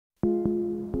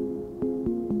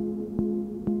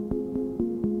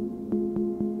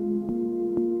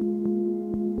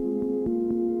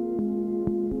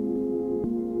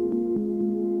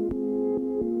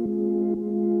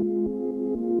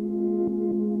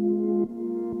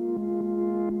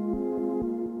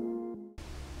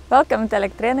Welcome to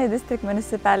Elektrėnai district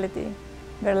municipality,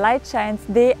 where light shines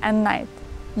day and night.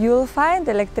 You will find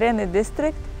Elektrėnai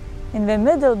district in the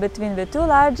middle between the two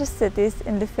largest cities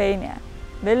in Lithuania,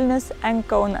 Vilnius and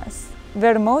Kaunas,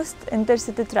 where most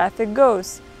intercity traffic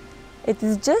goes. It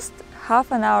is just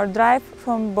half an hour drive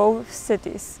from both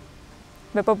cities.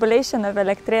 The population of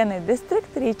Elektrėnai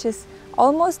district reaches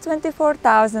almost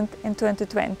 24,000 in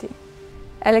 2020.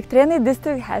 Elektrėnai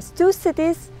district has two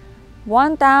cities,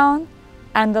 one town,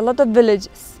 and a lot of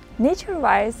villages.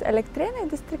 Nature-wise, Elektrėnai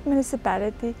district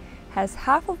municipality has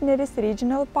half of Neris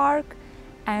regional park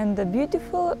and the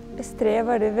beautiful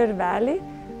Streva river valley,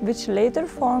 which later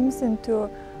forms into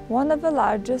one of the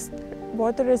largest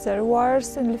water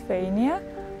reservoirs in Lithuania,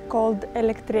 called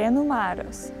Elektrėnų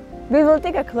maros. We will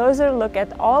take a closer look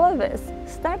at all of this,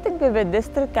 starting with the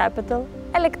district capital,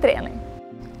 Elektrėnai.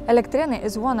 Elektrėnai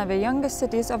is one of the youngest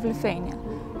cities of Lithuania.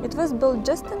 It was built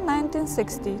just in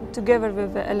 1960 together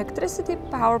with the electricity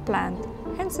power plant,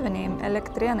 hence the name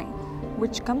Elektrėnai,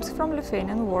 which comes from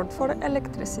Lithuanian word for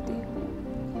electricity.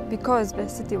 Because the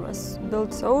city was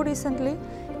built so recently,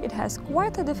 it has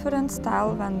quite a different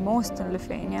style than most in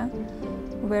Lithuania,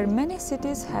 where many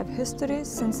cities have history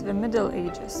since the Middle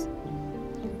Ages.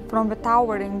 From the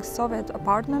towering Soviet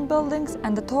apartment buildings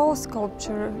and the tall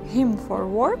sculpture Hymn for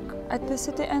Work at the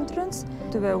city entrance,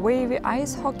 to the wavy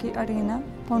ice hockey arena,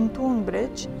 pontoon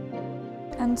bridge,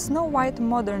 and snow-white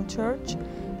modern church,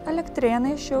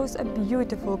 Elektrėnai shows a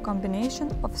beautiful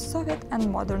combination of Soviet and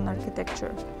modern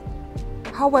architecture.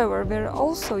 However, there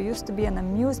also used to be an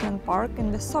amusement park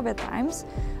in the Soviet times,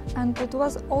 and it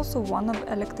was also one of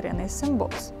Elektrėnai's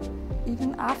symbols.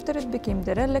 Even after it became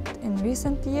derelict in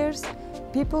recent years,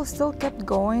 people still kept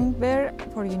going there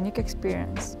for a unique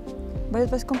experience. But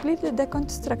it was completely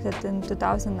deconstructed in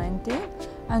 2019,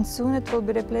 and soon it will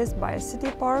be replaced by a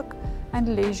city park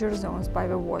and leisure zones by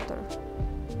the water.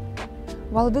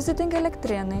 While visiting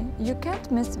Elektrėnai, you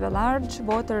can't miss the large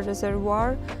water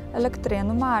reservoir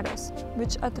Elektrėnų maros,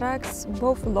 which attracts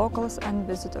both locals and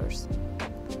visitors.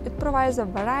 It provides a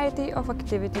variety of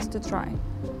activities to try.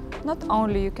 Not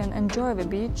only you can enjoy the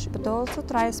beach, but also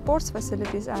try sports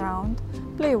facilities around,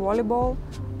 play volleyball,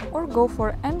 or go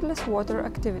for endless water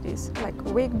activities like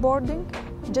wakeboarding,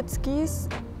 jet skis,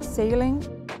 sailing,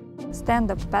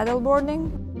 stand-up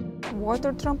paddleboarding,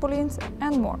 water trampolines,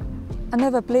 and more.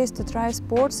 Another place to try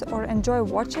sports or enjoy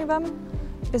watching them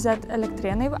is at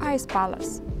Elektrėnai Ice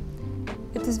Palace.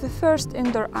 It is the first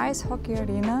indoor ice hockey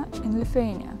arena in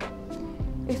Lithuania.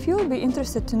 If you'll be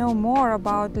interested to know more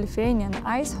about Lithuanian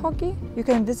ice hockey, you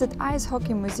can visit Ice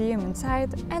Hockey Museum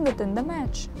inside and attend the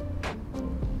match.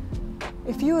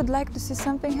 If you would like to see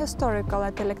something historical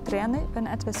at Elektrėnai, then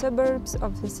at the suburbs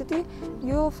of the city,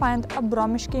 you will find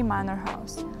Abromiškiai manor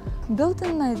house. Built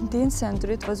in the 19th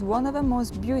century, it was one of the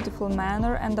most beautiful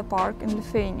manor and a park in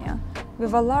Lithuania,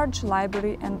 with a large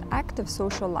library and active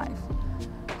social life.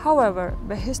 However,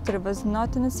 the history was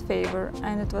not in its favor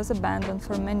and it was abandoned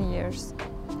for many years.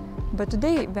 But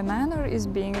today, the manor is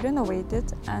being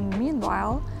renovated, and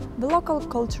meanwhile, the local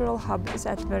cultural hub is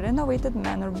at the renovated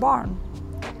manor barn.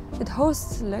 It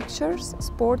hosts lectures,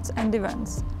 sports and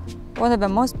events. One of the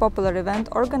most popular events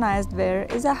organized there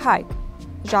is a hike,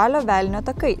 Žalio velnio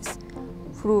takais,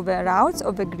 through the routes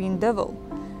of the Green Devil,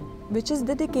 which is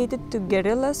dedicated to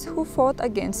guerrillas who fought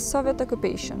against Soviet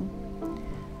occupation.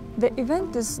 The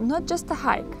event is not just a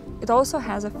hike, it also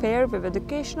has a fair with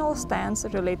educational stands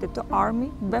related to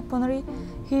army, weaponry,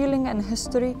 healing and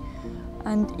history,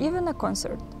 and even a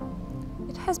concert.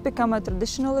 It has become a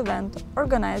traditional event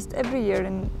organized every year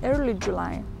in early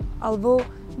July, although,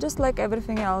 just like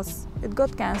everything else, it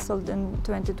got cancelled in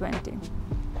 2020.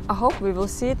 I hope we will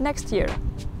see it next year.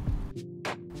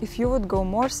 If you would go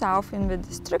more south in the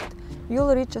district,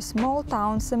 you'll reach a small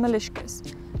town,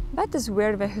 Semeliškės. That is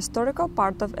where the historical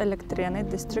part of Elektrėnai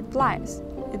district lies.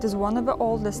 It is one of the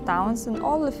oldest towns in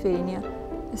all Lithuania,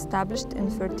 established in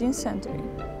the 13th century.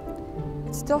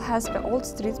 It still has the old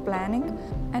street planning,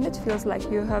 and it feels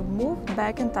like you have moved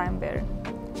back in time there.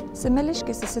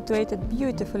 Semeliškės is situated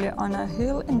beautifully on a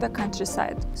hill in the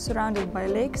countryside, surrounded by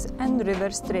lakes and river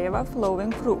Streva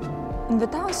flowing through. In the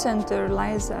town center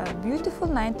lies a beautiful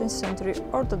 19th century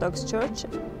Orthodox church,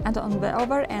 and on the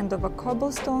other end of a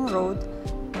cobblestone road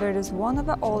there is one of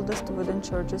the oldest wooden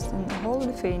churches in the whole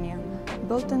Lithuania,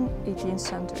 built in 18th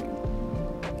century.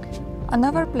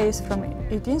 Another place from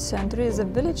 18th century is a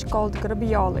village called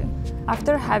Grabijolai.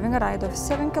 After having a ride of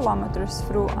 7 kilometers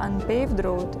through unpaved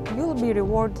road, you'll be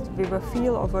rewarded with a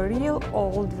feel of a real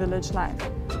old village life.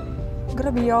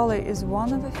 Grabijolai is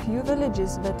one of the few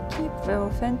villages that keep the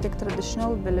authentic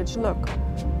traditional village look.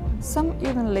 Some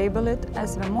even label it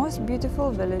as the most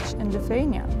beautiful village in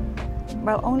Lithuania.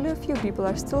 While only a few people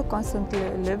are still constantly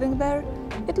living there,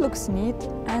 it looks neat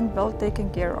and well taken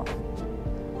care of.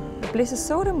 The place is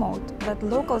so remote that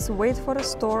locals wait for a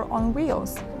store on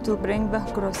wheels to bring the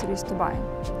groceries to buy.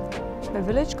 The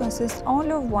village consists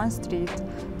only of one street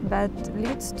that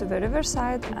leads to the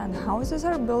riverside, and houses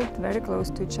are built very close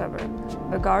to each other,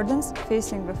 the gardens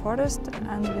facing the forest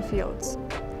and the fields.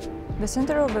 The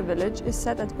center of the village is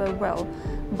set at the well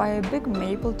by a big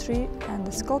maple tree and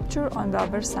a sculpture on the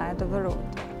other side of the road.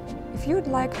 If you'd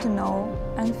like to know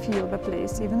and feel the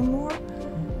place even more,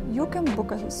 you can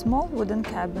book a small wooden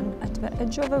cabin at the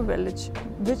edge of the village,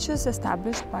 which is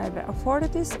established by the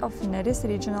authorities of Neris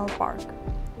Regional Park.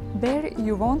 There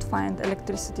you won't find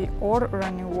electricity or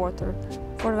running water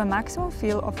for the maximum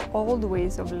feel of old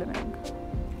ways of living.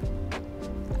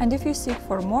 And if you seek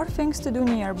for more things to do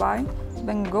nearby,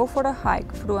 then go for a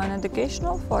hike through an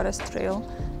educational forest trail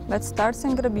that starts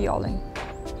in Grabijolai.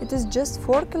 It is just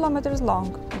 4 kilometers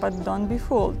long, but don't be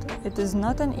fooled. It is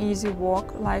not an easy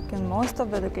walk like in most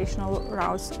of the educational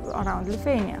routes around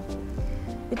Lithuania.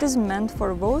 It is meant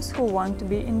for those who want to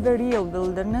be in the real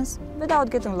wilderness without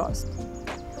getting lost.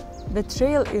 The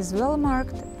trail is well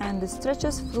marked and it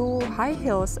stretches through high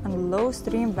hills and low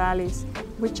stream valleys,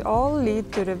 which all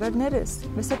lead to River Neris,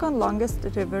 the second longest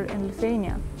river in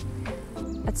Lithuania.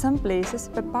 At some places,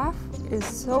 the path is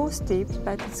so steep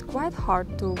that it's quite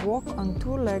hard to walk on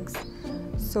two legs,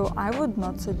 so I would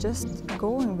not suggest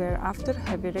going there after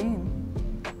heavy rain.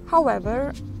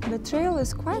 However, the trail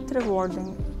is quite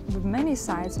rewarding, with many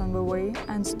sights on the way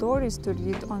and stories to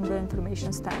read on the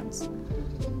information stands.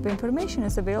 The information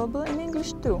is available in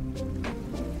English too.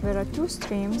 There are two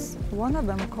streams, one of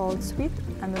them called Sweet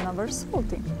and another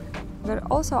Salty. There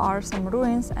also are some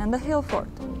ruins and a hill fort,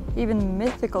 even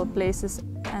mythical places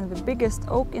and the biggest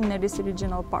oak in Neris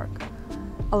Regional Park.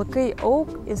 Alkai oak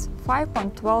is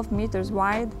 5.12 meters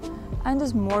wide and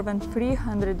is more than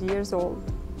 300 years old.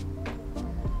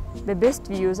 The best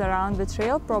views around the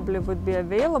trail probably would be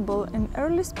available in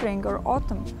early spring or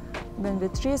autumn, when the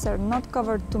trees are not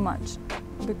covered too much,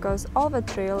 because all the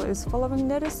trail is following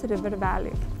Neris River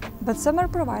Valley. But summer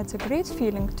provides a great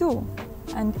feeling too,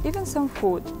 and even some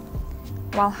food.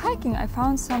 While hiking, I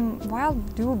found some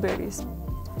wild dewberries,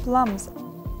 plums,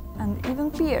 and even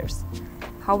pears.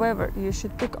 However, you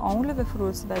should pick only the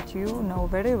fruits that you know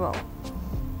very well.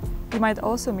 You might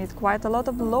also meet quite a lot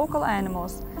of local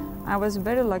animals. I was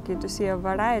very lucky to see a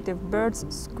variety of birds,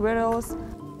 squirrels,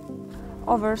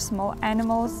 other small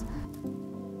animals,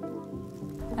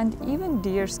 and even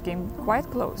deer came quite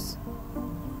close.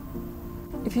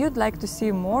 If you'd like to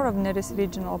see more of Neris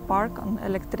Regional Park on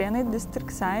Elektrėnai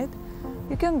district side,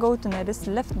 you can go to Neris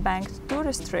left-banked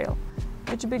tourist trail,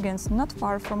 which begins not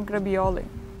far from Grabijolai.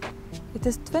 It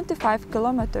is 25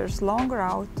 kilometers long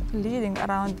route leading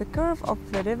around the curve of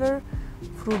the river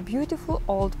through beautiful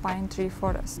old pine tree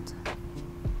forest.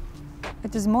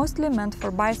 It is mostly meant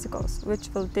for bicycles, which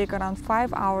will take around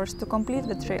 5 hours to complete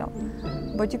the trail,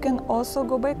 but you can also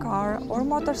go by car or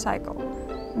motorcycle.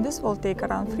 This will take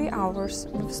around 3 hours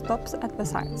with stops at the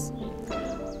sides,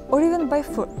 or even by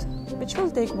foot, which will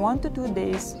take 1 to 2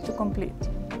 days to complete.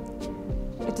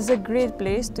 It is a great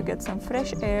place to get some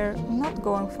fresh air, not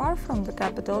going far from the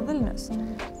capital Vilnius,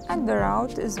 and the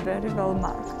route is very well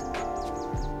marked.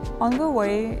 On the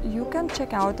way, you can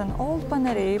check out an old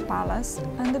Paneriai palace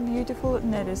and the beautiful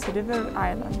Neris River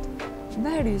Island,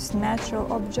 various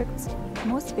natural objects,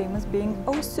 most famous being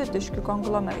Ausitiškių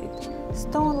conglomerate,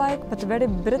 stone-like but very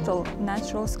brittle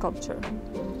natural sculpture.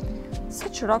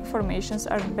 Such rock formations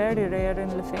are very rare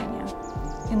in Lithuania.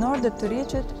 In order to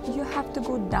reach it, you have to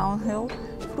go downhill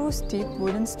through steep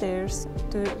wooden stairs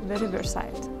to the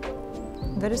riverside,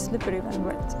 very slippery when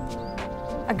wet.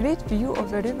 A great view of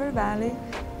the river valley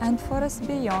and forest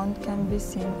beyond can be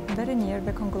seen very near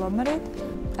the conglomerate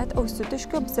at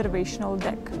Ausitiškių observational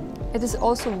deck. It is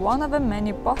also one of the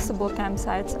many possible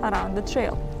campsites around the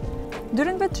trail.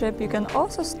 During the trip, you can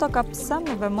also stock up some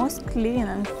of the most clean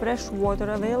and fresh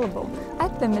water available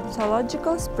at the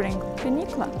mythological spring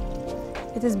Pinikla.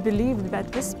 It is believed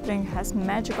that this spring has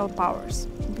magical powers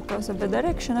because of the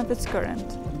direction of its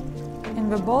current. In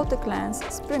the Baltic lands,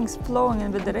 springs flowing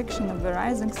in the direction of the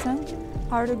rising sun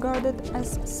are regarded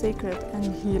as sacred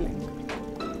and healing.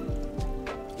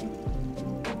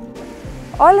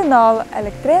 All in all,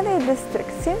 Elektrėnai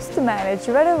district seems to manage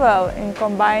very well in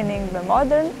combining the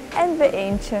modern and the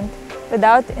ancient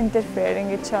without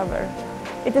interfering each other.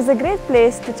 It is a great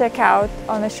place to check out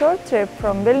on a short trip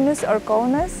from Vilnius or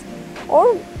Kaunas,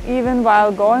 or even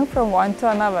while going from one to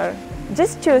another.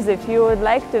 Just choose if you would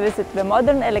like to visit the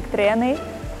modern Elektrėnai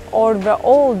or the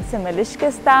old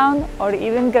Semeliškės town or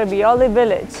even Grabijolai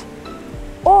village.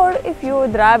 or if you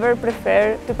would rather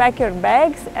prefer to pack your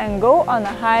bags and go on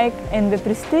a hike in the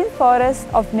pristine forest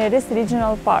of Neris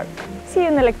Regional Park. See you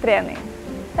in Elektrėnai.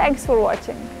 Thanks for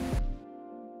watching.